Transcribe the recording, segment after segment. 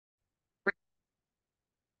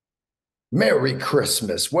Merry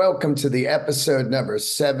Christmas. Welcome to the episode number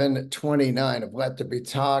 729 of Let There Be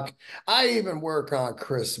Talk. I even work on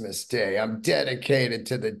Christmas Day. I'm dedicated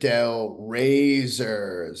to the Dell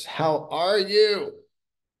Razors. How are you?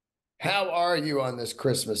 How are you on this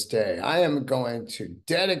Christmas Day? I am going to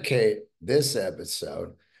dedicate this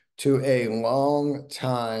episode to a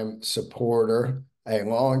long-time supporter, a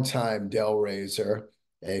long-time Dell Razor,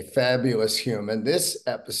 a fabulous human. This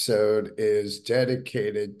episode is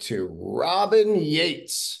dedicated to Robin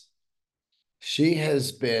Yates. She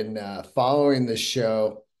has been following the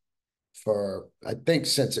show for, I think,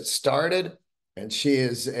 since it started, and she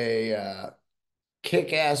is a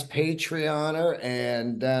kick-ass Patreoner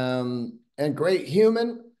and great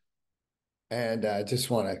human. And I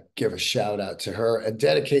just want to give a shout out to her and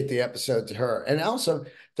dedicate the episode to her. And also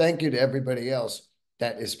thank you to everybody else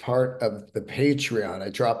that is part of the Patreon. I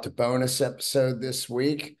dropped a bonus episode this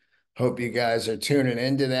week. Hope you guys are tuning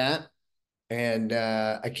into that. And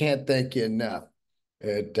I can't thank you enough.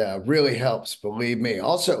 It really helps, believe me.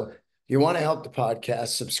 Also, if you want to help the podcast,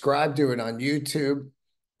 subscribe to it on YouTube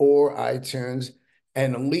or iTunes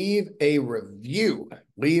and leave a review.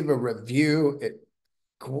 Leave a review. It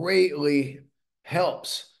greatly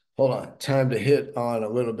helps. Hold on, time to hit on a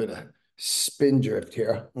little bit of spin drift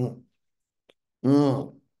here.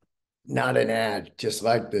 Mm. Not an ad, just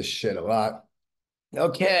like this shit a lot.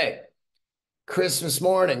 Okay, Christmas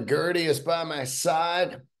morning. Gertie is by my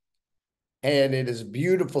side, and it is a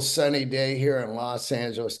beautiful sunny day here in Los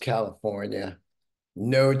Angeles, California.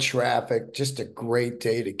 No traffic, just a great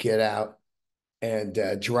day to get out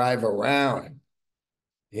and drive around.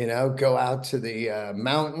 Go out to the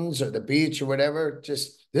mountains or the beach or whatever.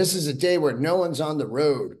 Just this is a day where no one's on the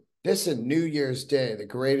road. This is New Year's Day, the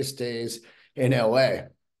greatest days in LA.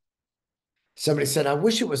 Somebody said, I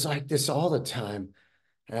wish it was like this all the time.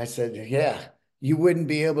 And I said, yeah, you wouldn't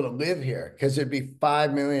be able to live here because it'd be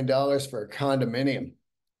 $5 million for a condominium.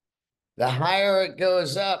 The higher it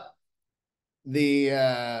goes up,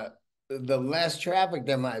 the less traffic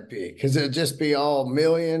there might be because it'll just be all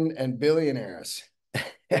million and billionaires.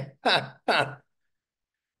 Oh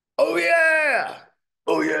yeah.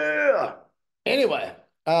 Oh yeah. Anyway,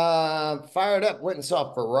 fired up, went and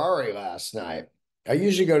saw Ferrari last night. I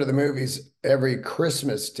usually go to the movies every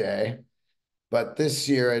Christmas Day, but this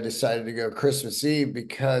year I decided to go Christmas Eve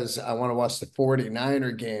because I want to watch the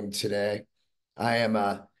 49er game today. I am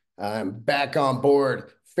I'm back on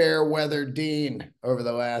board fair weather Dean over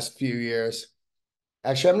the last few years.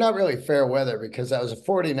 Actually, I'm not really fair weather because I was a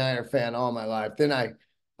 49er fan all my life. Then I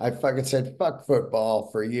fucking said fuck football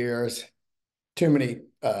for years. Too many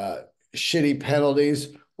shitty penalties.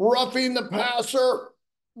 Roughing the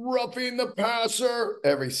passer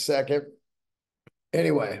every second.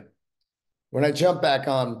 Anyway, when I jumped back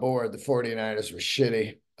on board, the 49ers were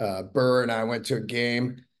shitty. Burr and I went to a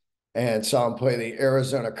game and saw him play the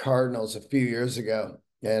Arizona Cardinals a few years ago.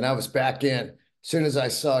 And I was back in. As soon as I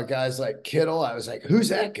saw guys like Kittle, I was like, who's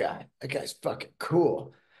that guy? That guy's fucking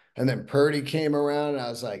cool. And then Purdy came around and I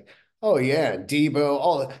was like, oh yeah,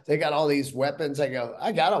 Debo, they got all these weapons. I go,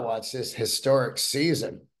 I gotta watch this historic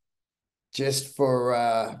season just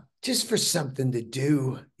for something to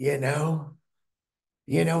do, you know?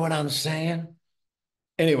 You know what I'm saying?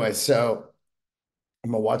 Anyway, so I'm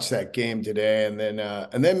gonna watch that game today and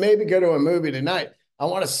then maybe go to a movie tonight. I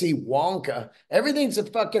want to see Wonka. Everything's a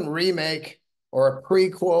fucking remake or a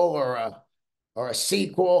prequel or a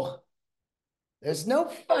sequel. There's no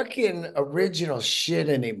fucking original shit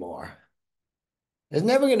anymore. There's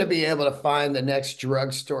never going to be able to find the next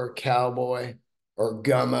drugstore cowboy or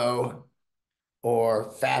Gummo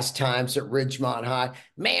or Fast Times at Ridgemont High.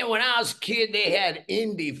 Man, when I was a kid, they had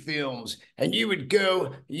indie films, and you would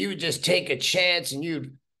just take a chance, and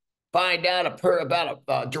you'd find out about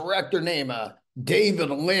a director named David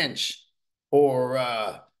Lynch or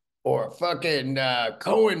fucking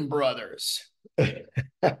Coen Brothers.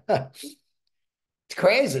 It's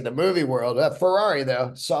crazy, the movie world. Ferrari,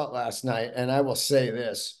 though, saw it last night, and I will say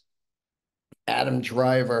this: Adam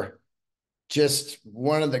Driver, just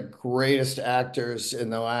one of the greatest actors in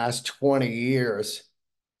the last 20 years.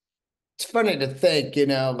 It's funny to think,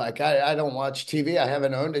 like I don't watch TV. I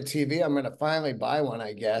haven't owned a TV. I'm going to finally buy one,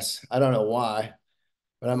 I guess. I don't know why,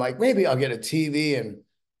 but I'm like, maybe I'll get a TV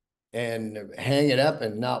and hang it up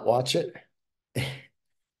and not watch it.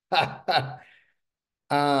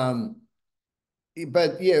 um,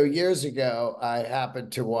 but years ago, I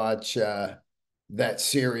happened to watch that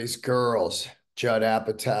series Girls, Judd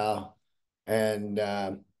Apatow, and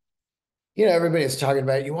everybody's talking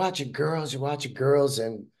about it. You watching Girls,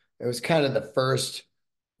 and it was kind of the first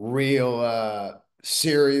real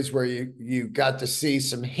series where you got to see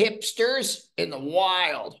some hipsters in the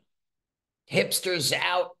wild. Hipsters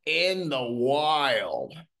out in the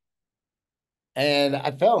wild. And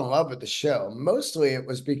I fell in love with the show. Mostly it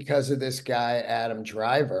was because of this guy, Adam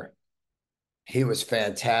Driver. He was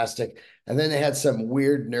fantastic. And then they had some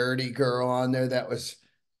weird nerdy girl on there that was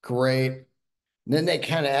great. And then they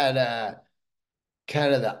kind of had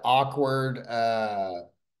kind of the awkward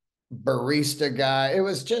barista guy. It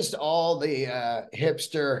was just all the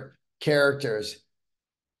hipster characters.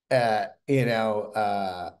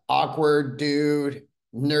 Awkward dude,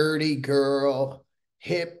 nerdy girl,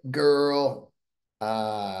 hip girl,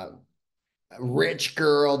 uh, rich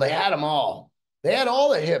girl. They had them all. They had all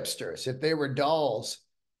the hipsters. If they were dolls,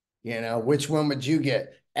 which one would you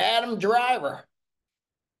get? Adam Driver.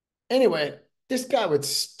 Anyway, this guy would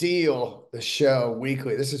steal the show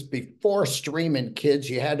weekly. This is before streaming, kids.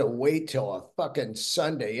 You had to wait till a fucking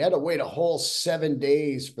Sunday. You had to wait a whole 7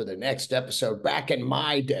 days for the next episode back in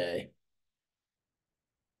my day.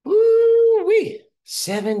 Woo-wee,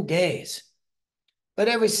 7 days. But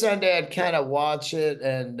every Sunday I'd kind of watch it,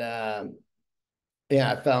 and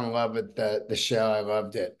I fell in love with the show. I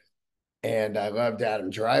loved it. And I loved Adam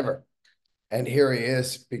Driver. And here he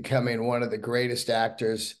is becoming one of the greatest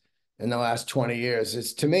actors in the last 20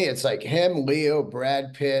 years. To me, it's like him, Leo,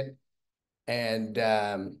 Brad Pitt, and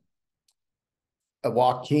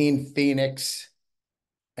Joaquin Phoenix,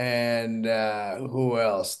 and who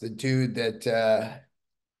else? The dude that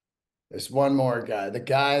there's one more guy. The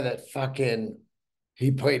guy that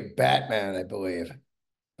he played Batman, I believe.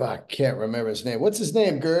 Fuck, can't remember his name. What's his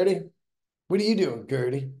name, Gertie? What are you doing,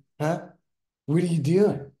 Gertie? Huh? What are you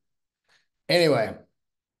doing? Anyway,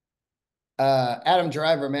 Adam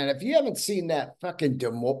Driver, man, if you haven't seen that fucking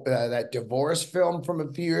that divorce film from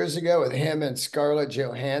a few years ago with him and Scarlett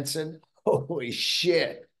Johansson, holy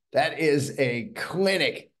shit, that is a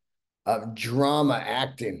clinic of drama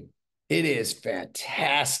acting. It is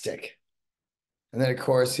fantastic. And then, of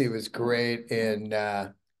course, he was great in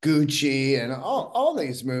Gucci and all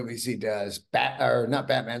these movies he does. Not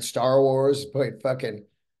Batman, Star Wars, played fucking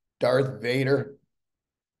Darth Vader.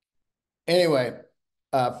 Anyway,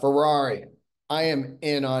 Ferrari. I am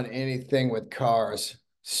in on anything with cars,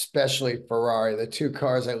 especially Ferrari. The two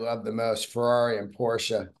cars I love the most, Ferrari and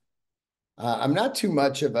Porsche. I'm not too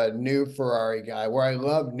much of a new Ferrari guy. Where I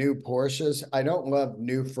love new Porsches, I don't love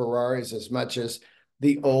new Ferraris as much as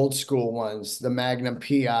the old school ones, the Magnum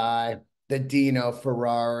PI, the Dino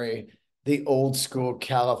Ferrari, the old school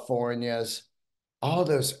Californias, all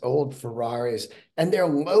those old Ferraris and their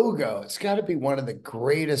logo. It's got to be one of the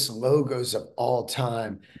greatest logos of all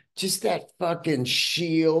time. Just that fucking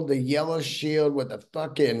shield, the yellow shield with a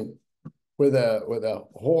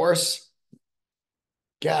horse.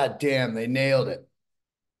 God damn, they nailed it.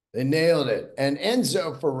 They nailed it. And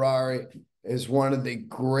Enzo Ferrari is one of the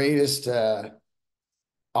greatest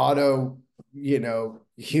auto,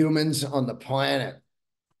 humans on the planet.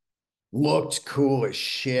 Looked cool as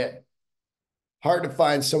shit. Hard to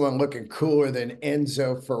find someone looking cooler than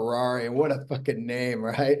Enzo Ferrari. What a fucking name,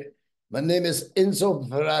 right? My name is Enzo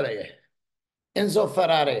Ferrari. Enzo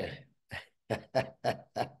Ferrari.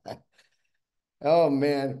 Oh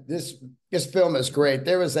man, this film is great.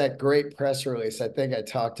 There was that great press release. I think I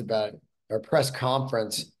talked about it, or press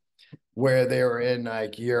conference where they were in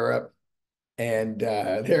like Europe and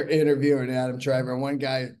they're interviewing Adam Driver. And one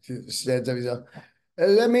guy stands up, he's like,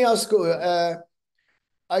 let me ask you,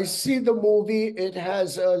 I see the movie. It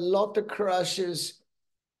has a lot of crashes.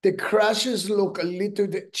 The crashes look a little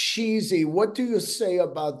bit cheesy. What do you say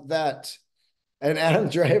about that? And Adam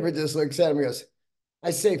Driver just looks at him and goes, I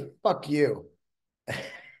say, fuck you.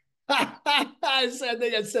 I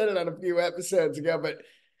think I said it on a few episodes ago, but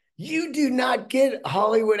you do not get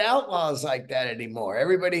Hollywood outlaws like that anymore.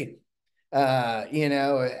 Everybody,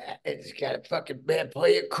 it's got to fucking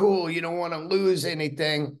play it cool. You don't want to lose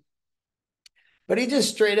anything. But he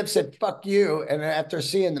just straight up said, fuck you. And after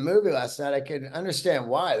seeing the movie last night, I could understand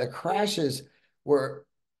why. The crashes were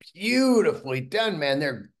beautifully done,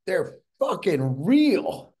 man. They're fucking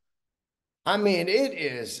real. I mean,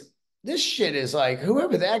 this shit is like,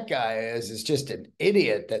 whoever that guy is just an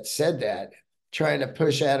idiot that said that, trying to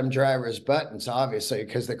push Adam Driver's buttons, obviously,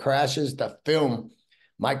 because the crashes, the film,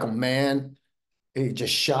 Michael Mann, he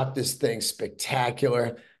just shot this thing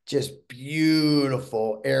spectacular. Just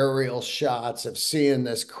beautiful aerial shots of seeing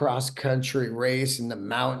this cross-country race in the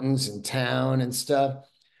mountains and town and stuff.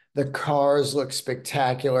 The cars look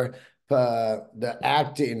spectacular. The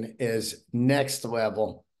acting is next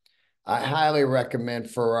level. I highly recommend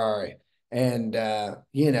Ferrari. And,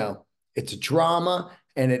 it's a drama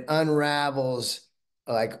and it unravels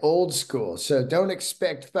like old school. So don't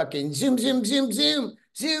expect fucking zoom, zoom, zoom, zoom,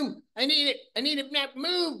 zoom. I need it. I need it. Now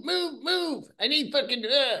move, move, move. I need fucking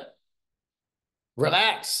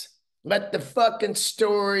relax. Let the fucking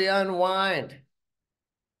story unwind.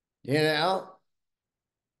 You know?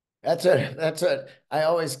 That's what I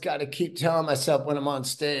always got to keep telling myself when I'm on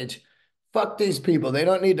stage. Fuck these people. They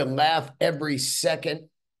don't need to laugh every second.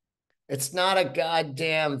 It's not a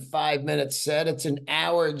goddamn 5 minute set. It's an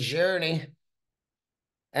hour journey.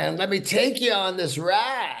 And let me take you on this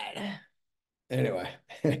ride. Anyway,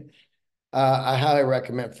 I highly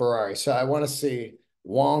recommend Ferrari. So I want to see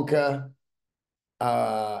Wonka.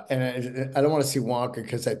 And I don't want to see Wonka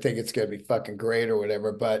because I think it's going to be fucking great or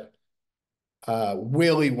whatever. But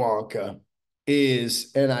Willy Wonka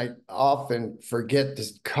is, and I often forget to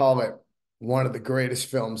call it one of the greatest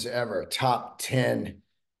films ever, top 10.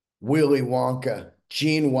 Willy Wonka,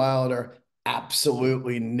 Gene Wilder,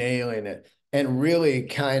 absolutely nailing it. And really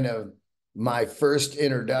kind of my first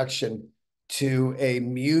introduction to a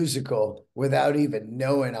musical without even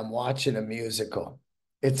knowing I'm watching a musical.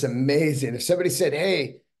 It's amazing. If somebody said,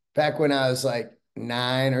 hey, back when I was like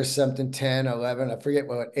 9 or something, 10, 11, I forget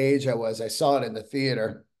what age I was, I saw it in the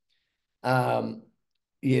theater. Um,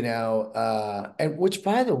 and which,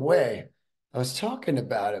 by the way, I was talking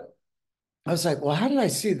about it. I was like, well, how did I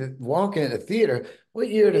see the Wonka in the theater? What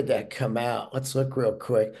year did that come out? Let's look real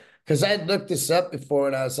quick. Because I had looked this up before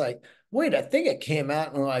and I was like, wait, I think it came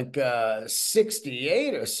out in like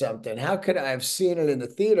 68 or something. How could I have seen it in the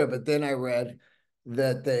theater? But then I read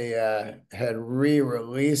that they had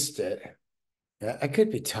re-released it. I could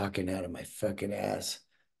be talking out of my fucking ass.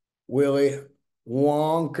 Willy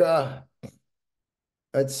Wonka.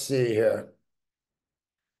 Let's see here.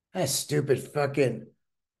 That stupid fucking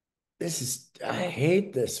I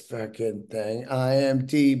hate this fucking thing.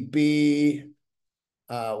 IMDb,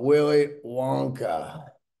 Willy Wonka.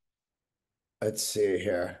 Let's see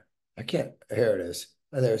here. I can't, here it is.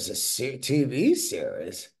 Oh, there's a TV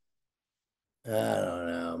series. I don't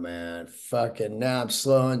know, man. Fucking now I'm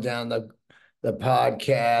slowing down the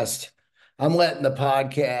podcast. I'm letting the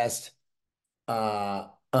podcast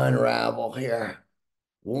unravel here.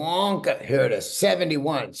 Wonka. Here it is,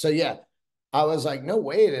 71. So yeah, I was like, no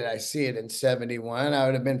way did I see it in 71. I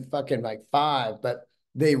would have been fucking like 5, but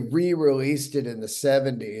they re-released it in the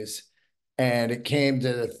 70s and it came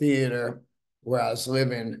to the theater where I was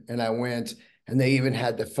living and I went and they even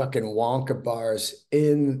had the fucking Wonka bars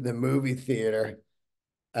in the movie theater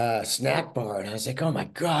snack bar. And I was like, oh my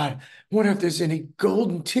God, I wonder if there's any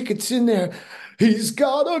golden tickets in there. He's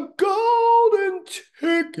got a golden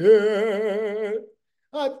ticket.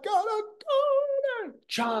 I've got a golden.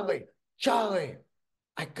 Charlie,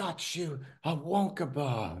 I got you a Wonka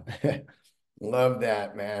bar. Love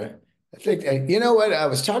that, man. I think, you know what? I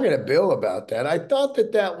was talking to Bill about that. I thought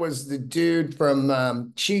that was the dude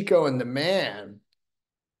from Chico and the Man.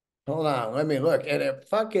 Hold on, let me look. And it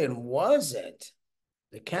fucking wasn't.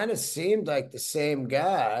 It kind of seemed like the same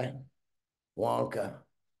guy, Wonka.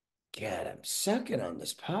 God, I'm sucking on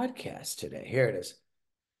this podcast today. Here it is.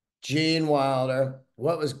 Gene Wilder.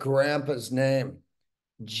 What was Grandpa's name?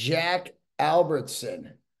 Jack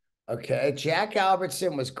Albertson. Okay, Jack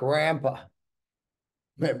Albertson was Grandpa.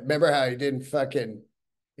 Remember how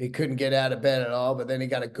he couldn't get out of bed at all, but then he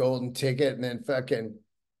got a golden ticket and then fucking,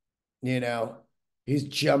 you know, he's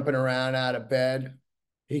jumping around out of bed.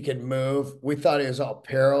 He could move. We thought he was all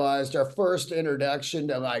paralyzed. Our first introduction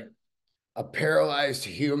to like a paralyzed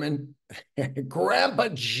human, Grandpa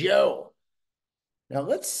Joe. Now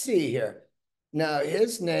let's see here. Now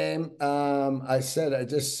his name, I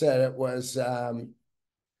just said it was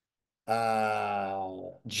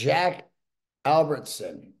Jack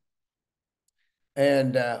Albertson.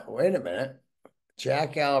 And wait a minute,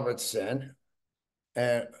 Jack Albertson.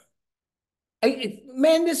 And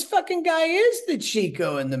man, this fucking guy is the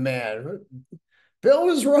Chico and the Man. Bill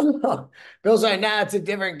was wrong. Bill's like, nah, it's a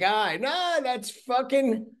different guy. Nah, that's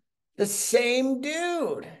fucking the same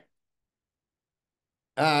dude.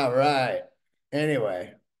 All right.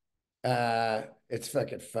 Anyway, it's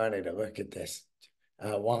fucking funny to look at this.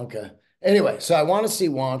 Wonka. Anyway, so I want to see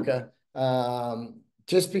Wonka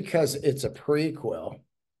just because it's a prequel.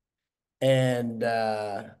 And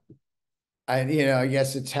I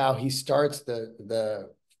guess it's how he starts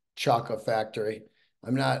the chocolate factory.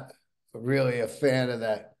 I'm not really a fan of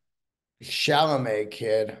that Chalamet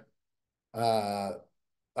kid. I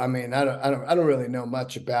don't really know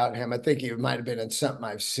much about him. I think he might have been in something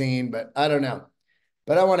I've seen, but I don't know.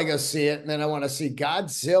 But I want to go see it, and then I want to see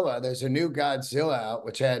Godzilla. There's a new Godzilla out,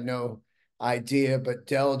 which I had no idea, but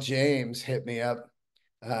Del James hit me up,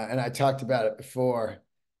 and I talked about it before.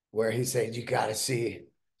 where he said, you gotta see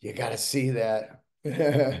that.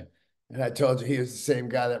 And I told you he was the same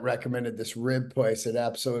guy that recommended this rib place. It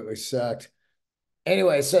absolutely sucked.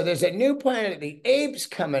 Anyway, so there's a new Planet of the Apes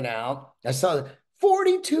coming out. I saw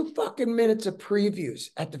 42 fucking minutes of previews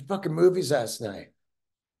at the fucking movies last night.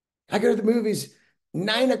 I go to the movies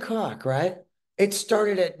 9 o'clock, right? It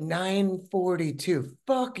started at 9:42.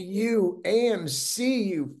 Fuck you, AMC,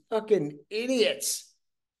 you fucking idiots.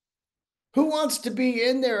 Who wants to be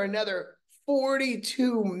in there another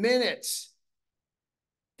 42 minutes?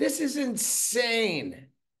 This is insane.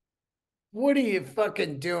 What are you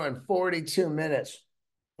fucking doing? 42 minutes.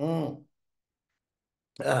 Mm.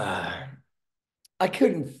 I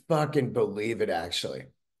couldn't fucking believe it, actually.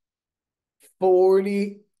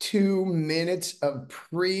 42 minutes of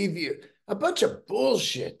preview. A bunch of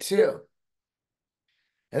bullshit, too.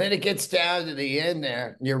 And then it gets down to the end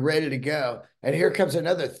there, and you're ready to go. And here comes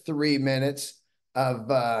another 3 minutes of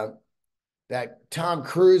that Tom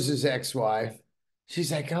Cruise's ex-wife.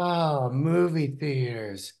 She's like, oh, movie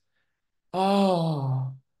theaters.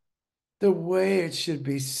 Oh, the way it should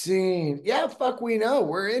be seen. Yeah, fuck, we know.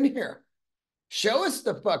 We're in here. Show us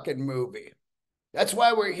the fucking movie. That's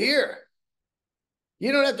why we're here.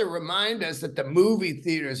 You don't have to remind us that the movie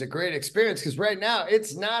theater is a great experience, because right now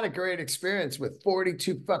it's not a great experience with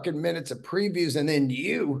 42 fucking minutes of previews and then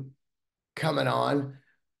you coming on.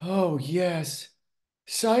 Oh, yes.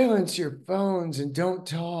 Silence your phones and don't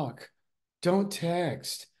talk. Don't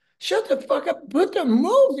text. Shut the fuck up. Put the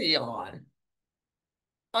movie on.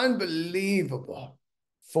 Unbelievable.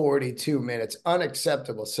 42 minutes.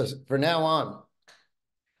 Unacceptable. So for now on,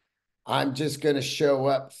 I'm just going to show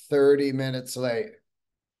up 30 minutes late.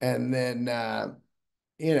 And then,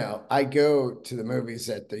 I go to the movies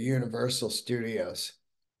at the Universal Studios.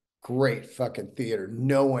 Great fucking theater.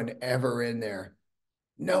 No one ever in there.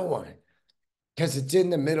 No one. Because it's in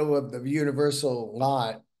the middle of the Universal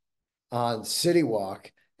lot on City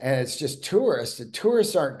Walk, and it's just tourists. And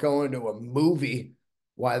tourists aren't going to a movie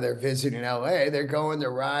while they're visiting LA. They're going to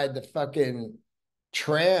ride the fucking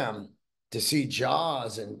tram to see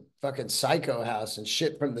Jaws and fucking Psycho House and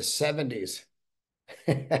shit from the 70s.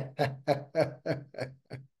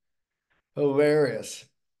 Hilarious.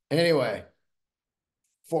 Anyway,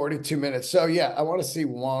 42 minutes. So yeah, I want to see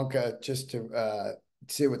Wonka just to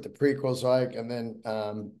see what the prequel's like. And then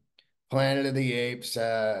Planet of the Apes.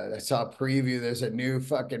 I saw a preview. There's a new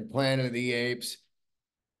fucking Planet of the Apes.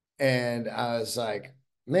 And I was like,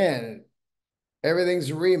 man,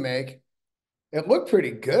 everything's a remake. It looked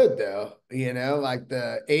pretty good though, like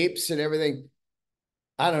the apes and everything.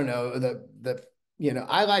 I don't know,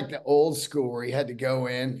 I like the old school where you had to go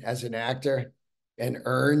in as an actor and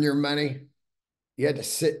earn your money. You had to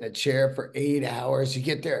sit in a chair for 8 hours. You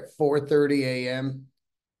get there at 4:30 a.m.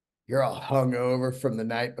 You're all hungover from the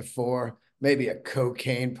night before, maybe a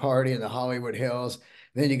cocaine party in the Hollywood Hills.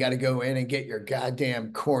 Then you got to go in and get your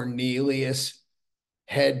goddamn Cornelius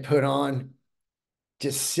head put on,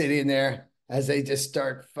 just sitting there as they just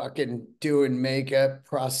start fucking doing makeup,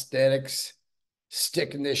 prosthetics,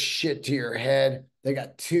 sticking this shit to your head. They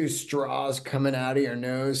got 2 straws coming out of your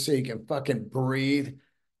nose so you can fucking breathe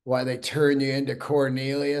while they turn you into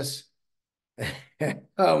Cornelius.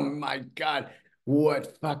 Oh my God.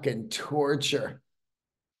 What fucking torture.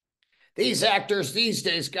 These actors these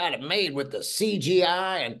days got it made with the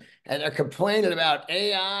CGI and they're complaining about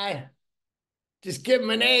AI. Just give them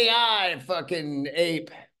an AI fucking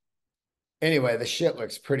ape. Anyway, the shit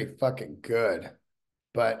looks pretty fucking good.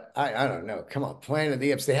 But I don't know. Come on, Planet of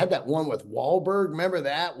the Apes. They had that one with Wahlberg. Remember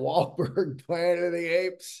that? Wahlberg, Planet of the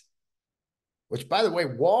Apes. Which, by the way,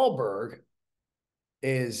 Wahlberg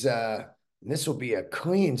is, this will be a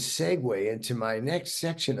clean segue into my next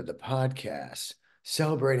section of the podcast,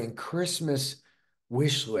 celebrating Christmas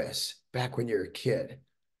wish lists back when you were a kid.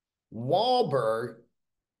 Wahlberg,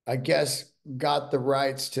 I guess, got the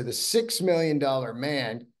rights to the $6 Million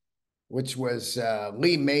Man, which was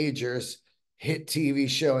Lee Majors' hit TV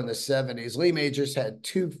show in the 70s. Lee Majors had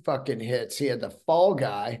 2 fucking hits. He had The Fall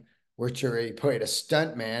Guy, which he played a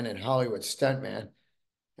stuntman in Hollywood Stuntman.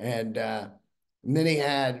 And then he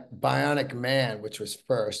had Bionic Man, which was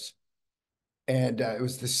first. And it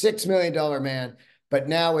was the $6 Million Man. But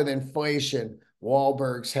now with inflation,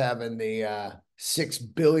 Wahlberg's having the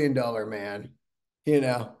 $6 billion Man,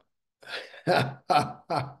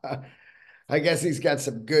 I guess he's got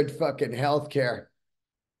some good fucking health care.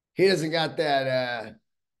 He doesn't got that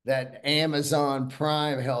Amazon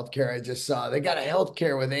Prime healthcare I just saw. They got a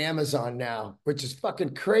healthcare with Amazon now, which is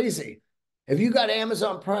fucking crazy. If you got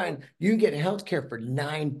Amazon Prime, you can get healthcare for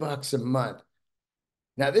 $9 a month.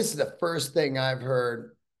 Now, this is the first thing I've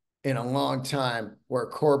heard in a long time where a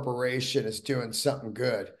corporation is doing something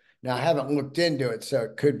good. Now, I haven't looked into it, so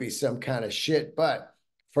it could be some kind of shit. But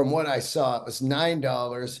from what I saw, it was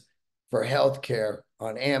 $9 for healthcare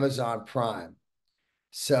on Amazon Prime.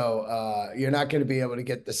 So you're not going to be able to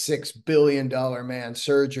get the $6 billion man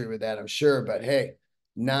surgery with that, I'm sure. But hey,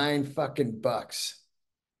 9 fucking bucks.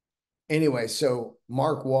 Anyway, so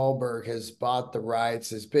Mark Wahlberg has bought the rights,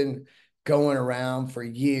 has been going around for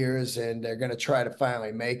years, and they're going to try to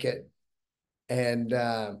finally make it. And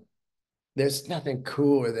there's nothing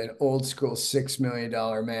cooler than old school $6 million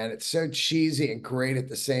man. It's so cheesy and great at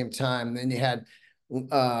the same time. And then you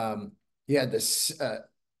had this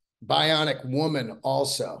Bionic Woman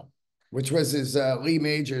also, which was his Lee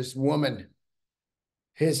Majors woman.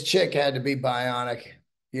 His chick had to be bionic,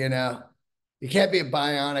 you know. You can't be a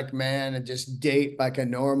bionic man and just date like a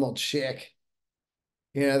normal chick.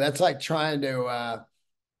 You know, that's like trying to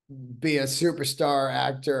be a superstar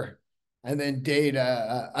actor and then date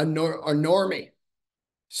a normie,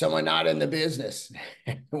 someone not in the business.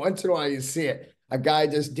 Once in a while, you see it. A guy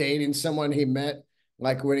just dating someone he met,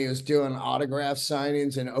 like when he was doing autograph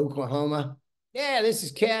signings in Oklahoma. Yeah, this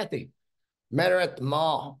is Kathy. Met her at the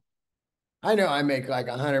mall. I know I make like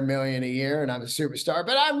 100 million a year and I'm a superstar,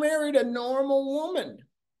 but I married a normal woman,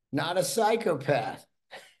 not a psychopath.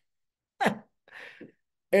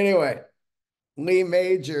 Anyway, Lee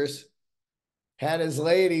Majors had his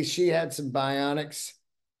lady. She had some bionics.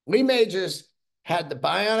 Lee Majors had the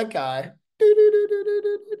bionic eye.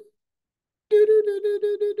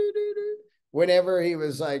 Whenever he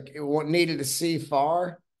was like needed to see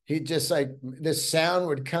far, he just like this sound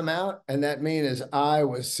would come out, and that mean his eye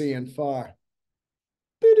was seeing far.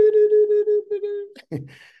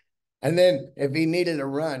 And then if he needed to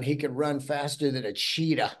run, he could run faster than a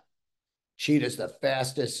cheetah. Cheetah's the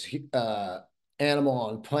fastest animal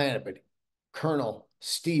on planet, but Colonel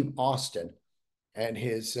Steve Austin and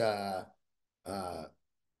his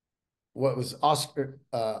what was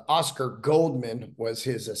Oscar Goldman was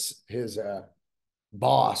his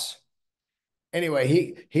boss.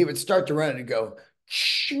 Anyway, he would start to run and go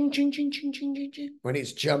ching ching ching ching ching ching ching when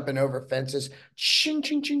he's jumping over fences, ching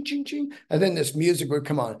ching ching ching ching, and then this music would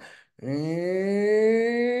come on.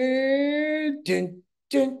 Dun, dun,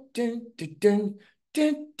 dun, dun, dun, dun,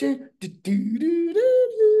 dun, dun, dun, dun, dun,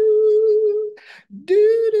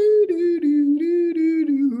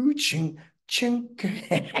 dun, ching ching.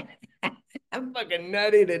 I'm fucking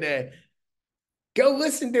nutty today. Go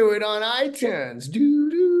listen to it on iTunes.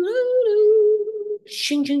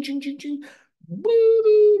 Shing, shing, shing, shing, shing.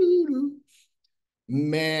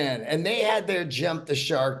 Man, and they had their jump the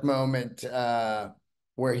shark moment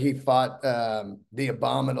where he fought the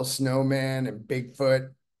abominable snowman and Bigfoot.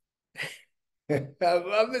 I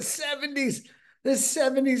love the 70s. The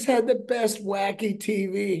 70s had the best wacky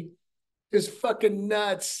TV. Just fucking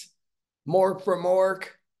nuts. Mork from Mork,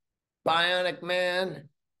 Bionic Man,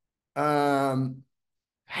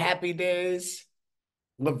 Happy Days,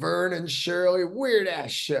 Laverne and Shirley, weird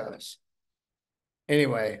ass shows.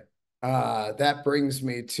 Anyway, that brings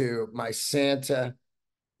me to my Santa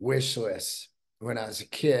wish list when I was a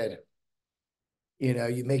kid. You know,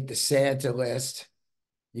 you make the Santa list,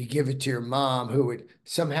 you give it to your mom, who would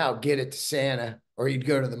somehow get it to Santa, or you'd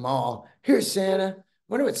go to the mall. Here's Santa.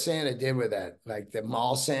 Wonder what Santa did with that. Like the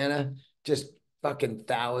mall Santa, just fucking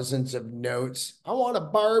thousands of notes. I want a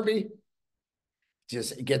Barbie.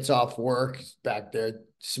 Just gets off work, back there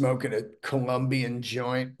smoking a Colombian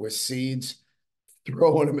joint with seeds,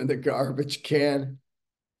 throwing them in the garbage can.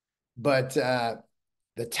 But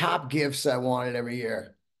the top gifts I wanted every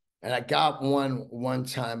year, and I got one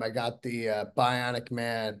time. I got the Bionic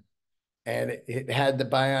Man, and it had the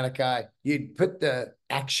bionic eye. You'd put the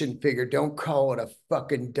action figure. Don't call it a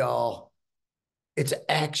fucking doll. It's an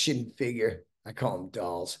action figure. I call them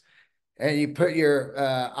dolls. And you put your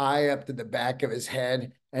eye up to the back of his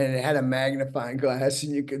head, and it had a magnifying glass,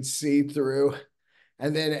 and you could see through.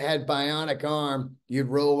 And then it had bionic arm. You'd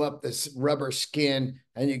roll up this rubber skin,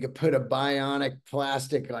 and you could put a bionic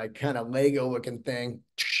plastic, like kind of Lego looking thing,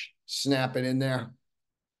 snap it in there,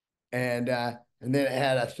 and then it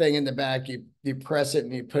had a thing in the back. You press it,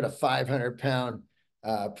 and you put a 500-pound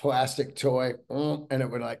plastic toy, and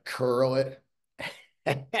it would like curl it.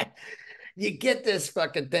 You get this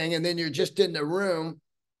fucking thing, and then you're just in the room,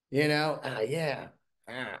 you know. Yeah,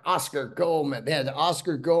 Oscar Goldman. They had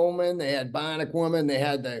Oscar Goldman. They had Bionic Woman. They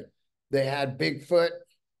had Bigfoot.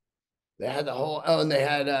 They had the whole. Oh, and they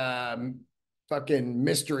had fucking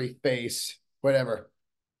Mystery Face. Whatever.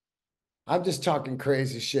 I'm just talking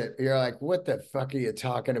crazy shit. You're like, what the fuck are you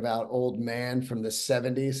talking about, old man from the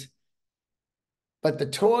 70s? But the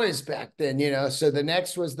toys back then, so the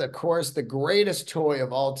next was, of course, the greatest toy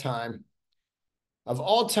of all time. Of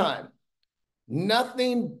all time.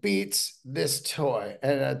 Nothing beats this toy.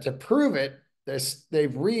 And to prove it,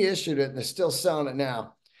 they've reissued it and they're still selling it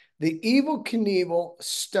now. The Evel Knievel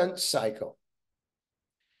Stunt Cycle.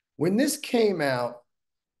 When this came out,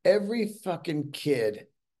 every fucking kid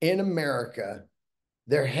in America,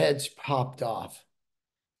 their heads popped off.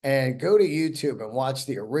 And go to YouTube and watch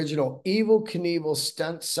the original Evel Knievel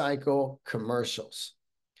Stunt Cycle commercials.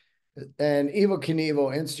 And Evel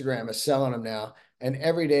Knievel Instagram is selling them now. And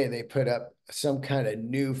every day they put up some kind of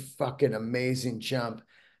new fucking amazing jump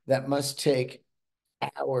that must take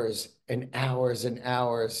hours and hours and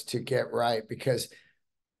hours to get right, because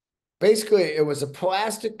basically it was a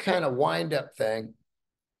plastic kind of wind up thing.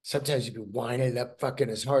 Sometimes you'd be winding it up fucking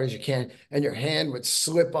as hard as you can, and your hand would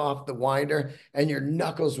slip off the winder and your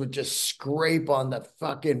knuckles would just scrape on the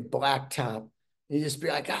fucking blacktop. You'd just be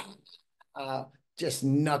like, just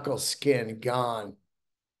knuckle skin gone.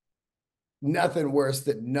 Nothing worse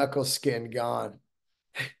than knuckle skin gone.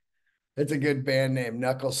 It's a good band name,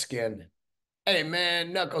 Knuckle Skin. Hey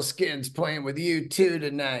man, Knuckle Skin's playing with you too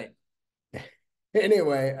tonight.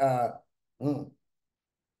 Anyway,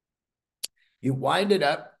 you wind it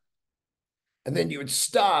up and then you would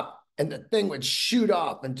stop and the thing would shoot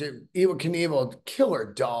off into Evel Knievel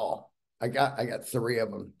killer doll. I got 3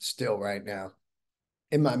 of them still right now.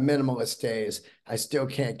 In my minimalist days, I still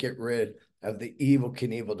can't get rid of the Evel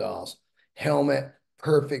Knievel dolls. Helmet,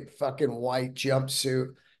 perfect fucking white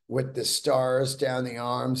jumpsuit with the stars down the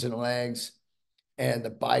arms and legs. And the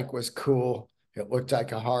bike was cool. It looked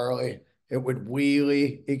like a Harley. It would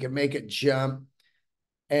wheelie. He could make it jump.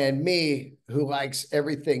 And me, who likes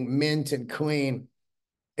everything mint and clean,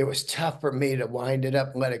 it was tough for me to wind it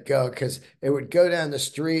up and let it go, because it would go down the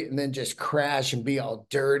street and then just crash and be all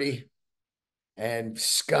dirty and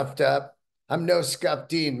scuffed up. I'm no Scuff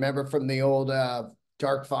Dean. Remember from the old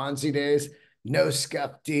Dark Fonzie days? No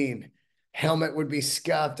Scuff Dean. Helmet would be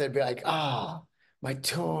scuffed. I'd be like, oh, my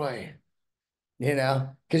toy.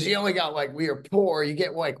 Because you only got we were poor. You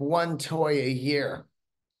get like 1 toy a year,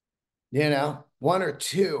 1 or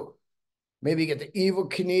 2. Maybe you get the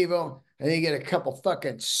Evel Knievel and then you get a couple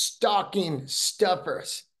fucking stocking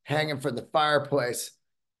stuffers hanging from the fireplace.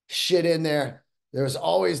 Shit in there. There was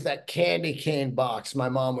always that candy cane box my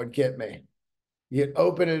mom would get me. You'd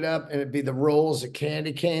open it up and it'd be the rolls of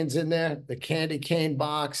candy canes in there, the candy cane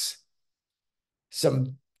box,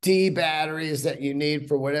 some D batteries that you need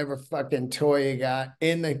for whatever fucking toy you got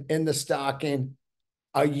in the stocking,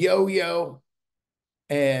 a yo-yo,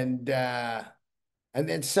 and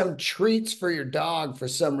then some treats for your dog for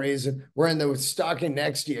some reason. We're in the stocking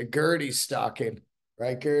next to you, Gertie's stocking,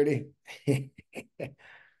 right, Gertie?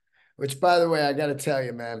 Which, by the way, I got to tell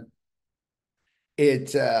you, man,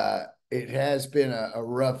 it has been a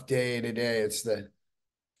rough day today. It's the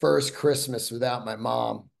first Christmas without my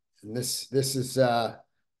mom, and this is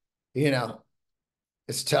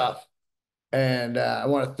it's tough. And I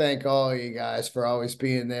want to thank all of you guys for always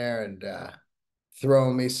being there and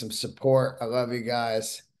throwing me some support. I love you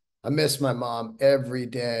guys. I miss my mom every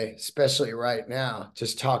day, especially right now,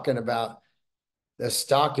 just talking about the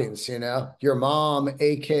stockings, your mom,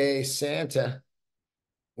 AKA Santa,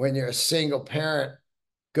 when you're a single parent,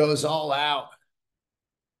 goes all out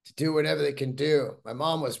to do whatever they can do. My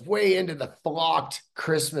mom was way into the flocked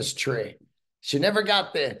Christmas tree. She never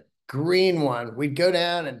got the green one. We'd go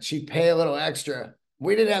down and she'd pay a little extra.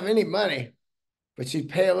 We didn't have any money, but she'd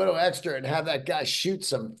pay a little extra and have that guy shoot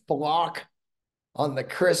some flock on the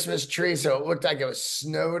Christmas tree so it looked like it was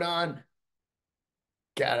snowed on.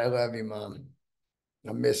 God, I love you, Mom.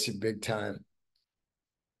 I miss you big time.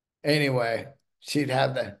 Anyway, she'd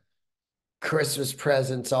have the Christmas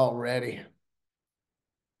presents all ready.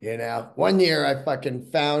 One year I fucking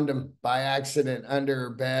found them by accident under her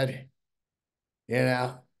bed.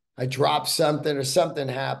 I dropped something or something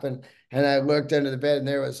happened and I looked under the bed and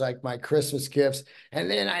there was like my Christmas gifts. And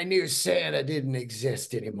then I knew Santa didn't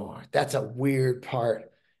exist anymore. That's a weird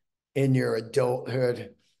part in your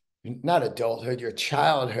adulthood, not adulthood, your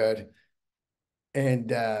childhood.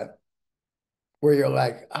 And where you're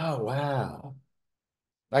like, oh, wow.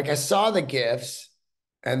 Like I saw the gifts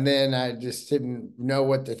and then I just didn't know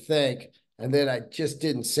what to think. And then I just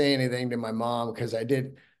didn't say anything to my mom because I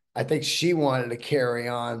think she wanted to carry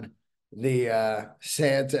on the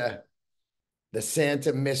Santa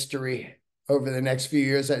mystery over the next few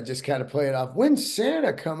years. I just kind of play it off. When's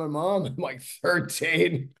Santa coming, Mom? I'm like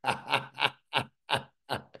 13.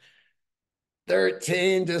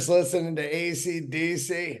 13, just listening to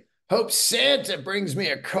AC/DC. Hope Santa brings me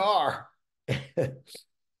a car.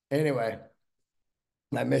 Anyway,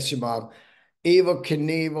 I miss you, Mom. Evil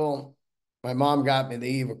Knievel. My mom got me the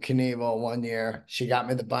Evil Knievel one year. She got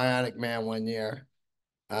me the Bionic Man one year.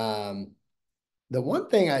 Um, the one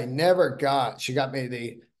thing I never got, she got me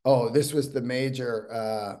this was the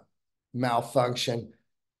major malfunction.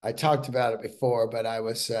 I talked about it before, but I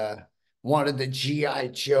wanted the G.I.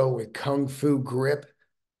 Joe with Kung Fu grip.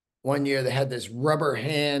 One year they had this rubber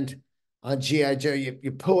hand on G.I. Joe.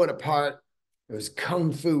 You pull it apart. It was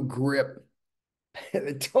Kung Fu grip.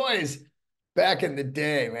 The toys back in the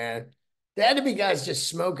day, man. There had to be guys just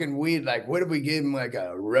smoking weed. Like, what if we gave them like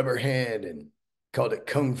a rubber hand and called it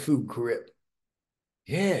Kung Fu grip?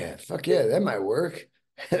 Yeah, fuck yeah, that might work.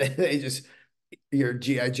 They just, your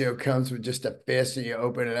G.I. Joe comes with just a fist and you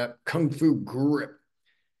open it up, Kung Fu grip.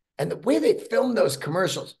 And the way they filmed those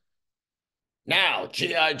commercials, now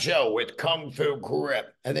G.I. Joe with Kung Fu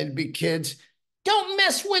grip. And then be kids, don't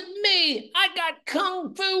mess with me. I got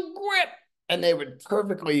Kung Fu grip. And they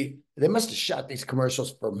must have shot these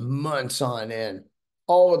commercials for months on end.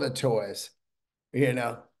 All of the toys,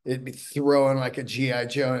 it'd be throwing like a G.I.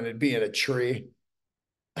 Joe and it'd be in a tree.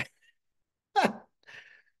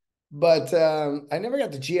 But I never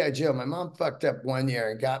got the G.I. Joe. My mom fucked up one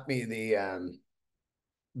year and got me the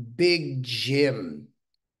Big Jim,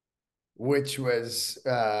 which was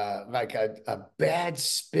like a bad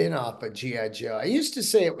spin-off of G.I. Joe. I used to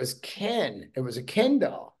say it was Ken. It was a Ken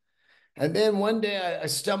doll. And then one day I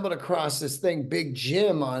stumbled across this thing, Big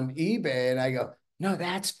Jim, on eBay, and I go, no,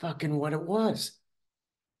 that's fucking what it was.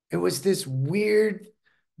 It was this weird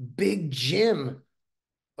Big Jim.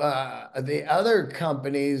 The other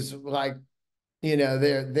companies, like,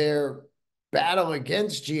 their battle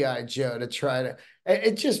against GI Joe to try to,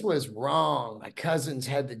 it just was wrong. My cousins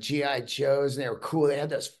had the GI Joes and they were cool. They had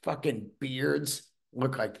those fucking beards,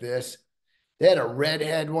 look like this. They had a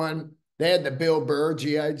redhead one. They had the Bill Burr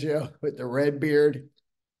GI Joe with the red beard.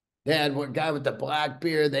 They had one guy with the black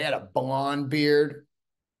beard. They had a blonde beard.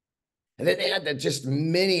 And then they had the just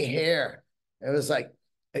mini hair. It was like,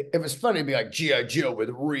 it was funny to be like GI Joe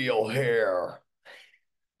with real hair.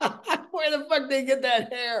 Where the fuck did they get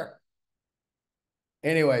that hair?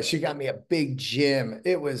 Anyway, she got me a Big Jim.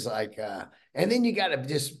 It was like, and then you got to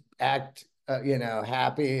just act,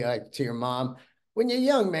 happy, like, to your mom. When you're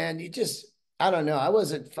young, man, I don't know. I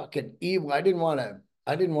wasn't fucking evil. I didn't want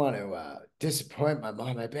to disappoint my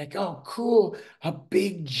mom. I'd be like, oh, cool, a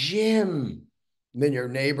Big Jim. And then your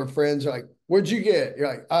neighbor friends are like, what'd you get? You're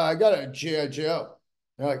like, I got a G.I. Joe.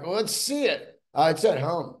 They're like, well, let's see it. It's at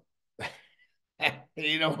home.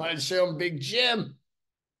 You don't want to show them Big Jim.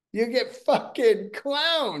 You get fucking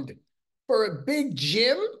clowned for a Big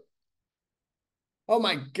Jim. Oh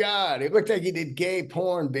my God. It looked like he did gay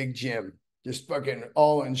porn, Big Jim. Just fucking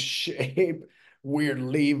all in shape, weird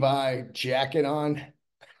Levi jacket on.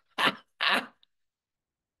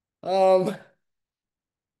 um,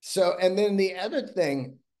 and then the other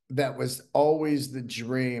thing that was always the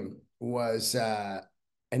dream was an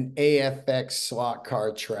AFX slot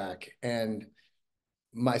car track. And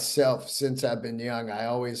myself, since I've been young, I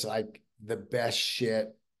always like the best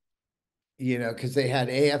shit, because they had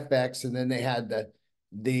AFX and then they had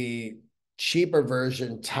the cheaper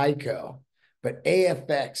version, Tyco. But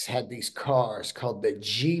AFX had these cars called the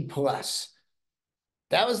G Plus.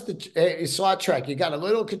 That was the slot track. You got a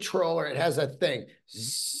little controller. It has a thing.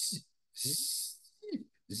 Zzz, zzz,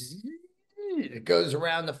 zzz. It goes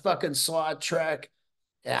around the fucking slot track.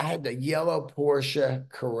 I had the yellow Porsche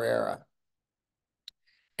Carrera.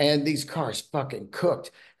 And these cars fucking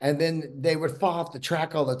cooked. And then they would fall off the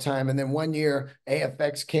track all the time. And then one year,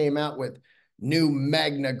 AFX came out with new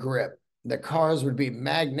Magna Grip. The cars would be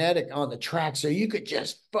magnetic on the track, so you could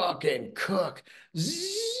just fucking cook.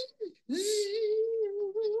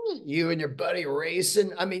 You and your buddy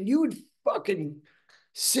racing. I mean, you would fucking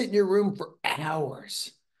sit in your room for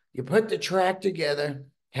hours. You put the track together,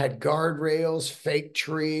 had guardrails, fake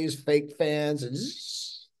trees, fake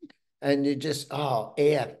fans, and you just,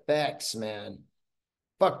 AFX, man.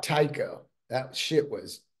 Fuck Tyco. That shit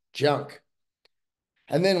was junk.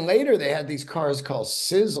 And then later they had these cars called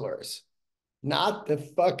Sizzlers, not the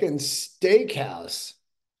fucking steakhouse,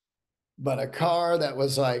 but a car that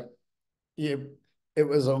was like, it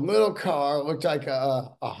was a little car, looked like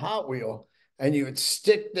a Hot Wheel, and you would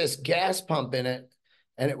stick this gas pump in it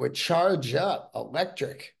and it would charge up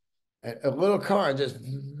electric. A little car, just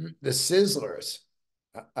the Sizzlers.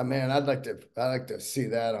 Man, I'd like to see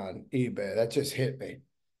that on eBay. That just hit me.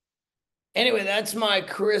 Anyway, that's my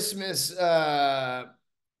Christmas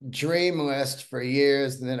dream list for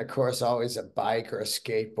years. And then, of course, always a bike or a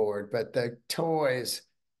skateboard. But the toys,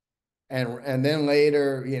 and then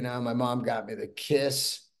later, my mom got me the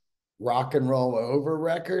Kiss, Rock and Roll Over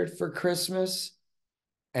record for Christmas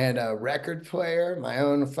and a record player, my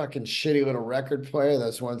own fucking shitty little record player,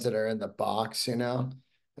 those ones that are in the box, you know?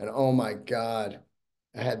 And oh my God,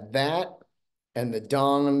 I had that and the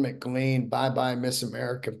Don McLean Bye Bye Miss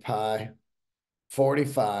American Pie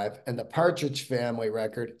 45 and the Partridge Family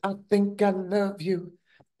record, I Think I Love You.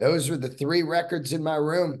 Those were the three records in my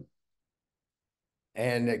room.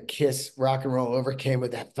 And Kiss Rock and Roll Over came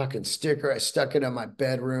with that fucking sticker. I stuck it on my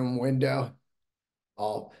bedroom window.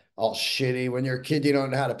 All shitty. When you're a kid, you don't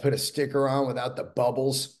know how to put a sticker on without the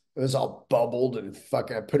bubbles. It was all bubbled and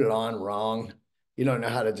fucking I put it on wrong. You don't know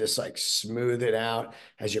how to just like smooth it out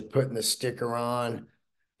as you're putting the sticker on.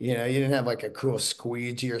 You know, you didn't have like a cool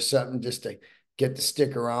squeegee or something just to get the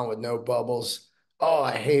sticker on with no bubbles. Oh,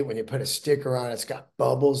 I hate when you put a sticker on, it's got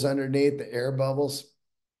bubbles underneath, the air bubbles.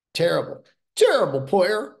 Terrible. Terrible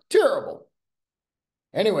player. Terrible.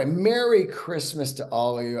 Anyway, Merry Christmas to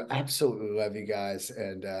all of you. Absolutely love you guys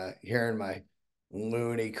and hearing my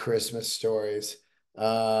loony Christmas stories.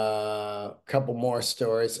 A couple more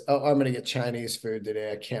stories. Oh, I'm gonna get Chinese food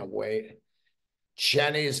today. I can't wait.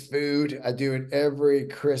 Chinese food. I do it every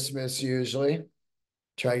Christmas usually.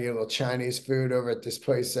 Try to get a little Chinese food over at this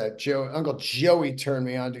place that Uncle Joey turned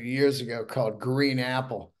me on to years ago called Green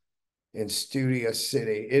Apple in Studio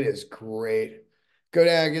City. It is great. Go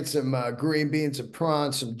down and get some green beans and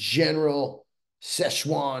prawns, some General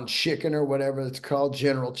Szechuan chicken or whatever it's called,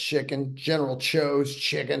 General Chicken, General Cho's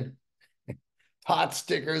chicken, hot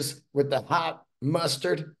stickers with the hot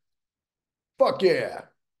mustard. Fuck yeah.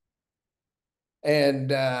 And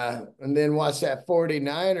then watch that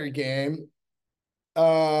 49er game.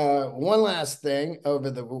 One last thing over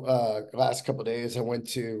the last couple of days, I went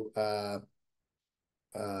to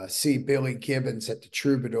see Billy Gibbons at the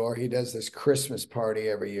Troubadour. He does this Christmas party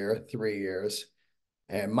every year, 3 years.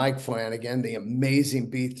 And Mike Flanagan, the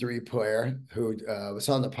amazing B3 player who was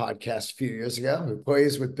on the podcast a few years ago, who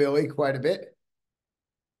plays with Billy quite a bit,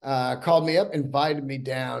 called me up, invited me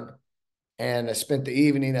down, and I spent the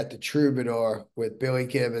evening at the Troubadour with Billy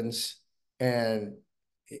Gibbons. And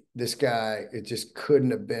this guy, it just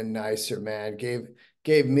couldn't have been nicer, man.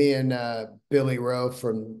 Gave me and Billy Rowe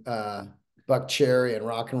from Buck Cherry and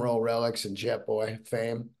Rock and Roll Relics and Jet Boy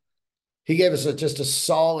fame. He gave us just a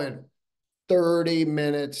solid 30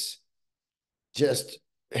 minutes, just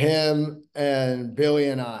him and Billy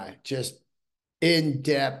and I, just in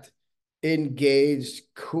depth, engaged,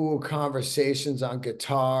 cool conversations on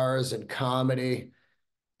guitars and comedy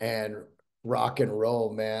and rock and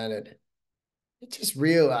roll, man. And I just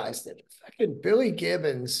realized that fucking Billy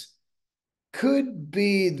Gibbons could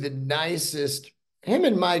be the nicest. Him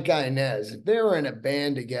and Mike Inez, if they were in a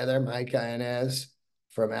band together, Mike Inez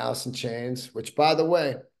from Alice in Chains, which by the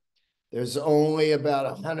way, there's only about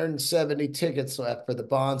 170 tickets left for the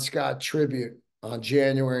Bon Scott tribute on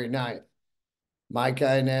January 9th. Mike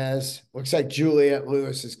Inez, looks like Juliette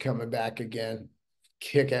Lewis is coming back again.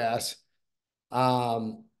 Kick ass.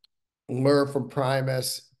 Lur from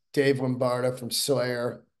Primus, Dave Lombardo from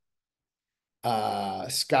Slayer,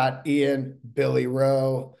 Scott Ian, Billy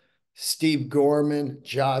Rowe, Steve Gorman,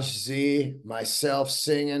 Josh Z, myself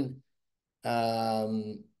singing.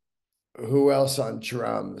 Who else on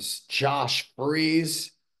drums? Josh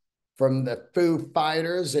Freeze from the Foo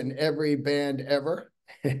Fighters and every band ever.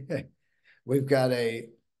 We've got a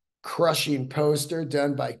crushing poster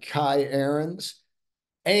done by Kai Aarons.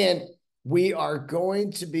 And we are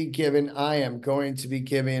going to be I am going to be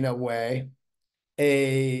giving away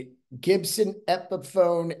a Gibson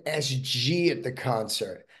Epiphone SG at the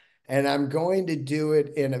concert. And I'm going to do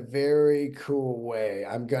it in a very cool way.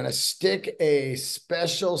 I'm going to stick a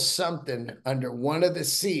special something under one of the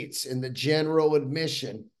seats in the general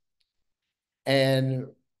admission. And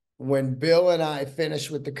when Bill and I finish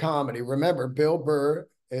with the comedy, remember, Bill Burr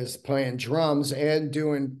is playing drums and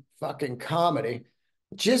doing fucking comedy.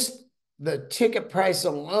 Just the ticket price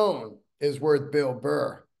alone is worth Bill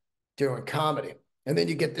Burr doing comedy. And then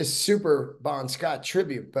you get this super Bon Scott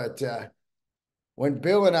tribute. But when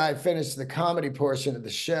Bill and I finish the comedy portion of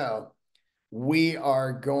the show, we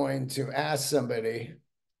are going to ask somebody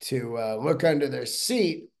to look under their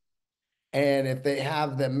seat. And if they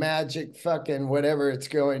have the magic fucking whatever it's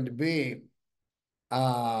going to be,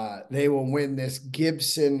 they will win this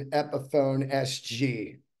Gibson Epiphone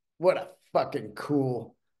SG. What a fucking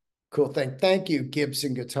cool thing. Thank you,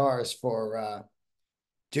 Gibson Guitars, for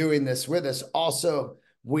doing this with us. Also,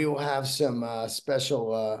 we will have some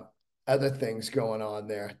special other things going on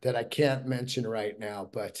there that I can't mention right now,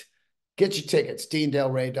 but get your tickets,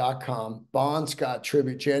 deandelray.com. Bon Scott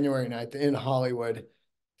Tribute, January 9th in Hollywood.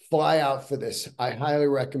 fly out for this. I highly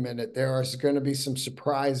recommend it. There are going to be some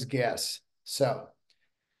surprise guests. So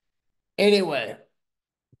anyway,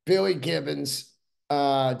 Billy Gibbons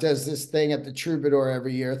does this thing at the Troubadour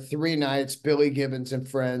every year, 3 nights, Billy Gibbons and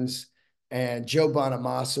friends. And Joe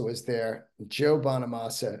Bonamassa was there. Joe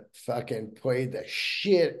Bonamassa fucking played the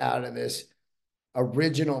shit out of this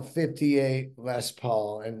original 58 Les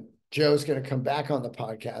Paul. And Joe's going to come back on the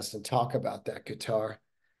podcast and talk about that guitar.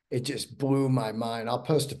 It just blew my mind. I'll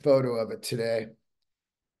post a photo of it today.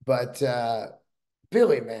 But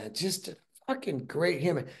Billy, man, just a fucking great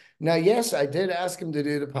human. Now, yes, I did ask him to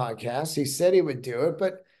do the podcast. He said he would do it,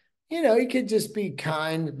 but you know, he could just be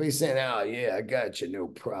kind, be saying, "Oh yeah, I got you, no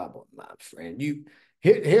problem, my friend."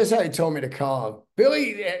 Here's how he told me to call him.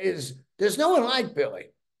 Billy is there's no one like Billy.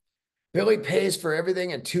 Billy pays for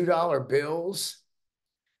everything in $2 bills.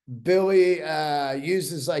 Billy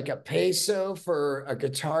uses like a peso for a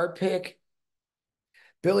guitar pick.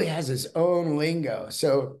 Billy has his own lingo.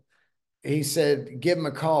 So he said, give him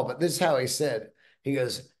a call. But this is how he said. He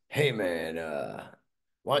goes, "Hey man,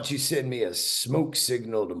 why don't you send me a smoke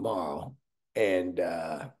signal tomorrow and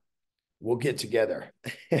we'll get together."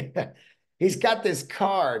 He's got this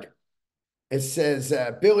card. It says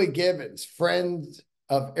Billy Gibbons, friend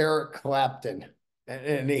of Eric Clapton.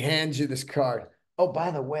 And he hands you this card. Oh,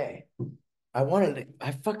 by the way,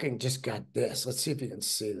 I fucking just got this. Let's see if you can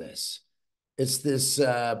see this. It's this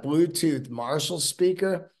Bluetooth Marshall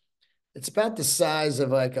speaker. It's about the size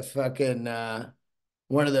of like a fucking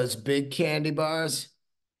one of those big candy bars.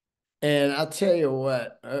 And I'll tell you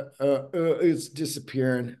what, it's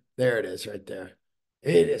disappearing. There it is right there.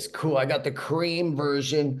 It is cool. I got the cream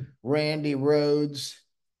version, Randy Rhodes.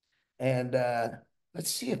 And let's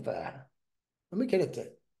see if let me get it to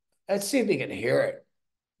let's see if you can hear it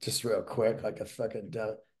just real quick, like a fucking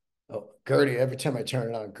oh, Gertie, every time I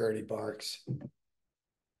turn it on, Gertie barks.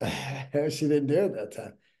 She didn't do it that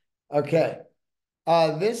time. Okay.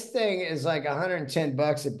 This thing is like 110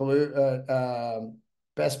 bucks at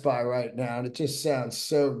Best Buy right now, and it just sounds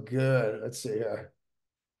so good. Let's see here.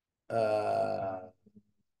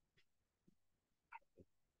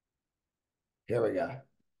 Here we go.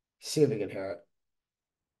 See if we can hear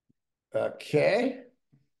it. Okay.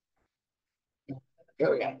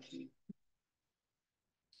 Here we go.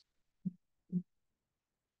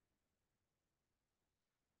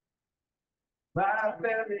 My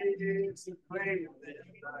belly is a place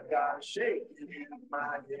I got shaking in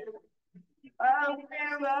my head. I feel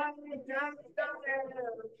like I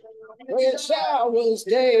wish I was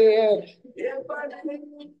dead.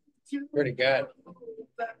 Pretty good.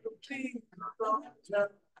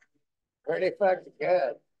 Pretty fucking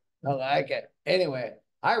good. I like it. Anyway,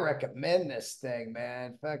 I recommend this thing,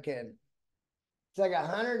 man. Fucking, it's like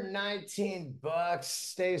 119 bucks.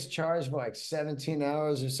 Stays charged for like 17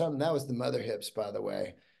 hours or something. That was the Mother Hips, by the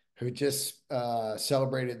way, who just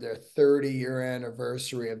celebrated their 30-year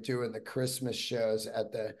anniversary of doing the Christmas shows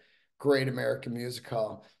at the Great American Music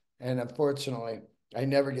Hall. And unfortunately, I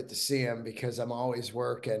never get to see them because I'm always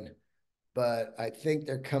working. But I think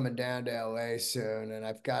they're coming down to LA soon, and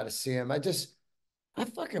I've got to see them. I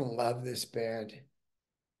fucking love this band.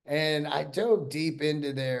 And I dove deep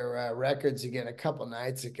into their records again a couple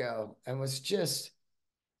nights ago and was just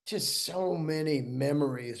so many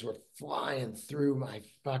memories were flying through my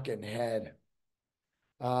fucking head.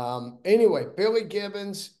 Anyway, Billy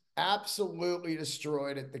Gibbons absolutely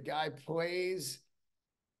destroyed it. The guy plays.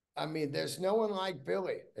 I mean, there's no one like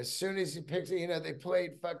Billy. As soon as he picks it, you know, they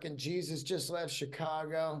played fucking Jesus Just Left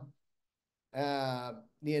Chicago. Uh,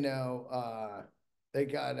 you know, they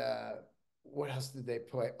got what else did they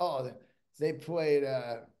play? Oh, they played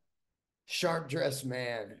Sharp Dressed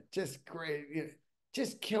Man. Just great, you know,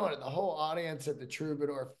 just killing it. The whole audience at the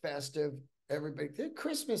Troubadour festive. Everybody,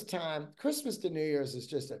 Christmas time, Christmas to New Year's is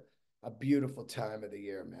just a beautiful time of the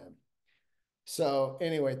year, man. So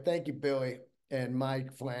anyway, thank you, Billy and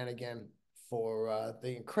Mike Flanagan, for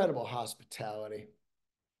the incredible hospitality.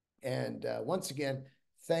 And once again,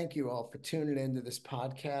 thank you all for tuning into this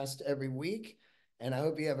podcast every week. And I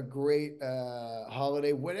hope you have a great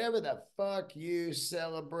holiday. Whatever the fuck you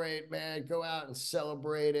celebrate, man, go out and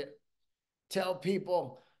celebrate it. Tell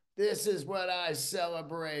people this is what I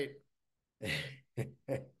celebrate.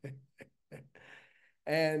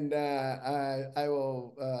 And I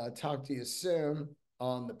will talk to you soon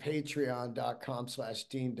on the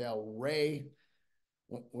patreon.com/Dean Del Rey.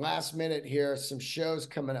 Last minute here, some shows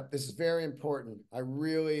coming up. This is very important. I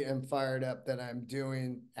really am fired up that I'm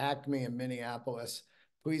doing Acme in Minneapolis.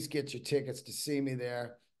 Please get your tickets to see me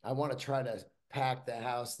there. I want to try to pack the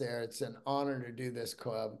house there. It's an honor to do this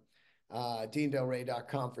club.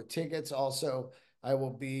 DeanDelRey.com for tickets. Also, I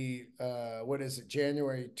will be, what is it,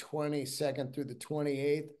 January 22nd through the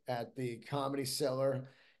 28th at the Comedy Cellar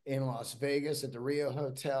in Las Vegas at the Rio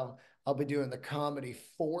Hotel. I'll be doing the Comedy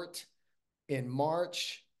Fort in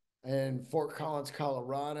March in Fort Collins,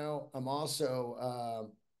 Colorado. I'm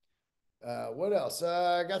also, what else?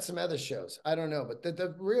 I got some other shows. I don't know, but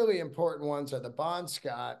the really important ones are the Bon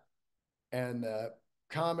Scott and the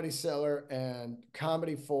Comedy Cellar and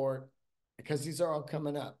Comedy Fort, because these are all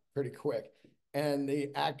coming up pretty quick. And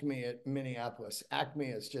the Acme at Minneapolis. Acme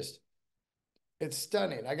is just, it's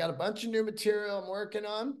stunning. I got a bunch of new material I'm working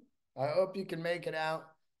on. I hope you can make it out.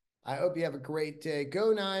 I hope you have a great day.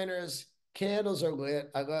 Go Niners. Candles are lit.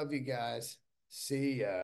 I love you guys. See ya.